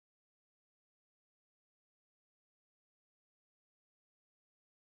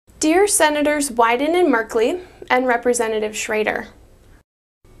Dear Senators Wyden and Merkley and Representative Schrader,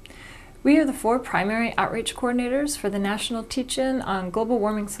 we are the 4 primary outreach coordinators for the National Teach-In on Global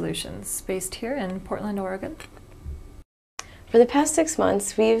Warming Solutions, based here in Portland, Oregon. For the past 6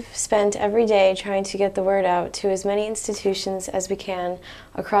 months, we've spent every day trying to get the word out to as many institutions as we can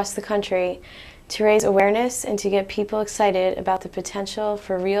across the country to raise awareness and to get people excited about the potential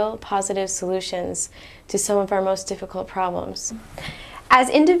for real positive solutions to some of our most difficult problems. As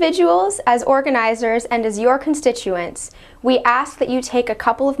individuals, as organizers, and as your constituents, we ask that you take a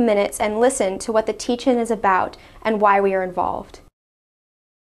couple of minutes and listen to what the teach-in is about and why we are involved.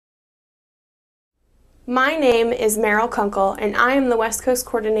 My name is Meryl Kunkel, and I am the West Coast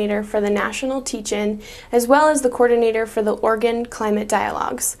Coordinator for the National Teach-In, as well as the Coordinator for the Oregon Climate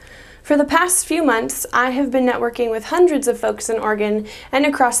Dialogues. For the past few months, I have been networking with hundreds of folks in Oregon and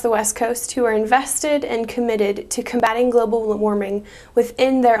across the West Coast who are invested and committed to combating global warming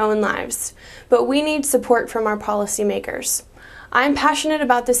within their own lives. But we need support from our policymakers. I'm passionate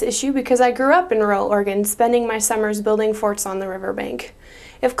about this issue because I grew up in rural Oregon, spending my summers building forts on the riverbank.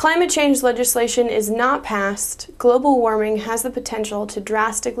 If climate change legislation is not passed, global warming has the potential to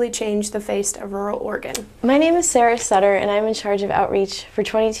drastically change the face of rural Oregon. My name is Sarah Sutter, and I'm in charge of outreach for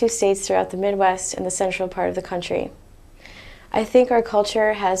 22 states throughout the Midwest and the central part of the country. I think our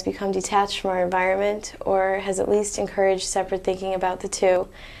culture has become detached from our environment, or has at least encouraged separate thinking about the two,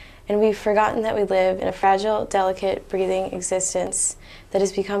 and we've forgotten that we live in a fragile, delicate, breathing existence that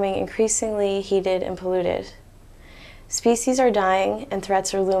is becoming increasingly heated and polluted. Species are dying and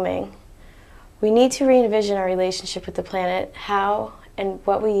threats are looming. We need to re-envision our relationship with the planet, how and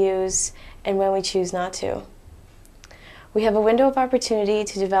what we use and when we choose not to. We have a window of opportunity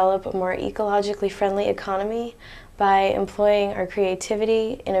to develop a more ecologically friendly economy by employing our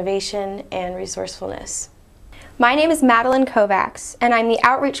creativity, innovation, and resourcefulness. My name is Madeline Kovacs, and I'm the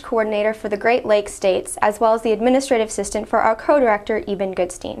Outreach Coordinator for the Great Lakes states, as well as the Administrative Assistant for our Co-Director, Eben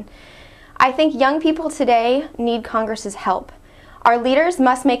Goodstein. I think young people today need Congress's help. Our leaders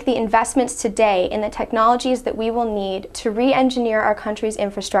must make the investments today in the technologies that we will need to re-engineer our country's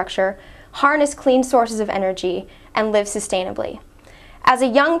infrastructure, harness clean sources of energy, and live sustainably. As a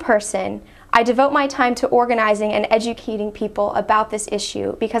young person, I devote my time to organizing and educating people about this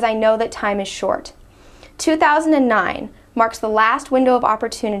issue because I know that time is short. 2009 marks the last window of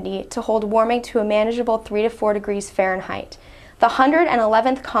opportunity to hold warming to a manageable 3 to 4 degrees Fahrenheit. The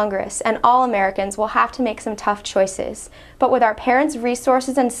 111th Congress and all Americans will have to make some tough choices, but with our parents'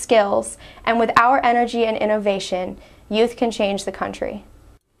 resources and skills, and with our energy and innovation, youth can change the country.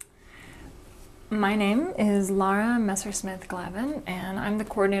 My name is Laura Messersmith-Glavin, and I'm the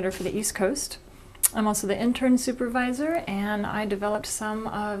coordinator for the East Coast. I'm also the intern supervisor, and I developed some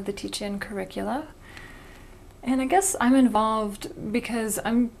of the teach-in curricula. And I guess I'm involved because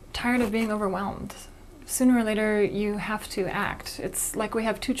I'm tired of being overwhelmed. Sooner or later, you have to act. It's like we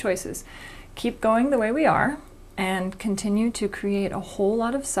have 2 choices. Keep going the way we are and continue to create a whole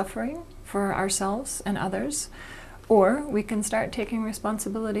lot of suffering for ourselves and others, or we can start taking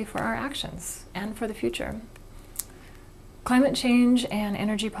responsibility for our actions and for the future. Climate change and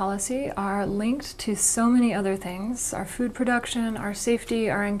energy policy are linked to so many other things: our food production, our safety,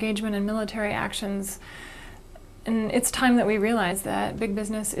 our engagement in military actions. And it's time that we realize that big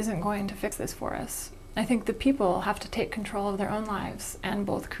business isn't going to fix this for us. I think the people have to take control of their own lives and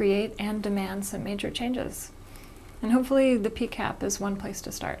both create and demand some major changes. And hopefully the PCAP is one place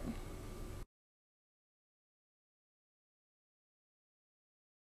to start.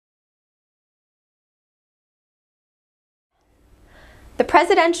 The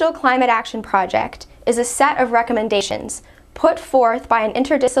Presidential Climate Action Project is a set of recommendations put forth by an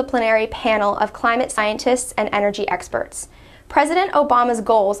interdisciplinary panel of climate scientists and energy experts. President Obama's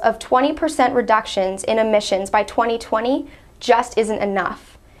goals of 20% reductions in emissions by 2020 just isn't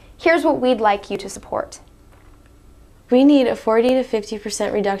enough. Here's what we'd like you to support. We need a 40 to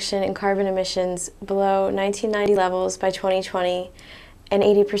 50% reduction in carbon emissions below 1990 levels by 2020 and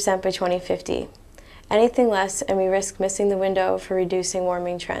 80% by 2050. Anything less and we risk missing the window for reducing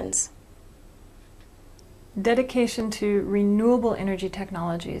warming trends. Dedication to renewable energy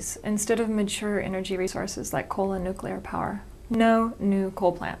technologies instead of mature energy resources like coal and nuclear power. No new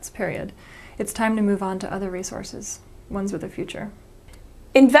coal plants, period. It's time to move on to other resources, ones with a future.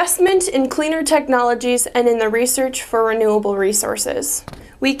 Investment in cleaner technologies and in the research for renewable resources.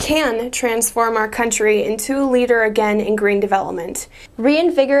 We can transform our country into a leader again in green development.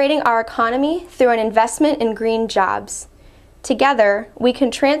 Reinvigorating our economy through an investment in green jobs. Together, we can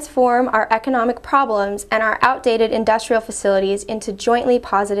transform our economic problems and our outdated industrial facilities into jointly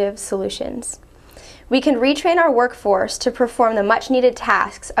positive solutions. We can retrain our workforce to perform the much-needed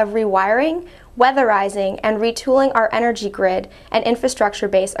tasks of rewiring, weatherizing, and retooling our energy grid and infrastructure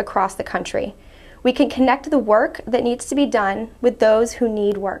base across the country. We can connect the work that needs to be done with those who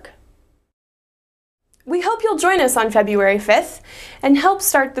need work. We hope you'll join us on February 5th and help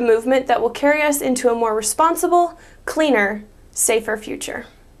start the movement that will carry us into a more responsible, cleaner, safer future.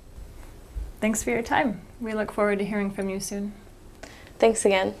 Thanks for your time. We look forward to hearing from you soon. Thanks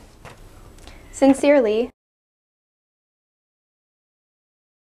again. Sincerely,